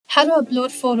How to upload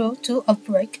photo to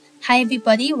Upwork. Hi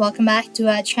everybody, welcome back to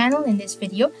our channel. In this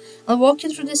video, I'll walk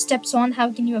you through the steps on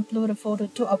how can you upload a photo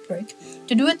to Upwork.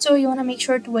 To do it, you want to make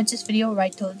sure to watch this video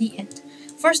right till the end.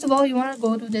 First of all, you want to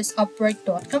go to this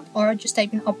upwork.com or just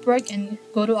type in Upwork and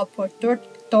go to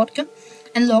upwork.com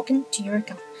and log in to your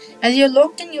account. As you're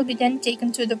logged in, you'll be then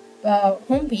taken to the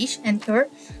home page, and here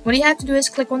what you have to do is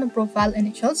click on the profile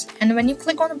initials, and when you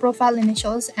click on the profile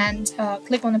initials and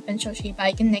click on the pencil shape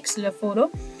icon next to the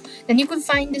photo, then you could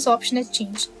find this option is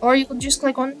changed, or you could just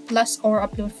click on plus or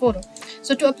upload photo.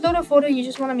 So to upload a photo, you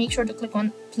just want to make sure to click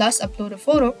on plus upload a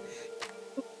photo.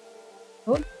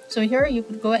 So here you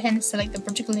could go ahead and select the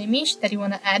particular image that you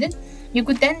want to add it. You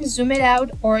could then zoom it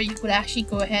out, or you could actually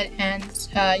go ahead and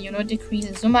decrease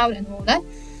the zoom out and all that.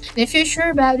 And if you're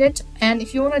sure about it, and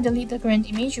if you want to delete the current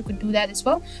image, you could do that as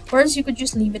well, or else you could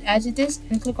just leave it as it is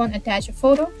and click on attach a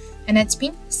photo, and that's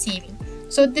been saving.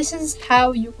 So this is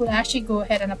how you could actually go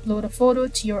ahead and upload a photo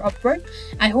to your Upwork.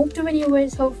 I hope the video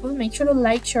was helpful. Make sure to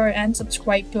like, share and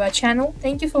subscribe to our channel.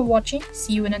 Thank you for watching.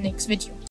 See you in the next video.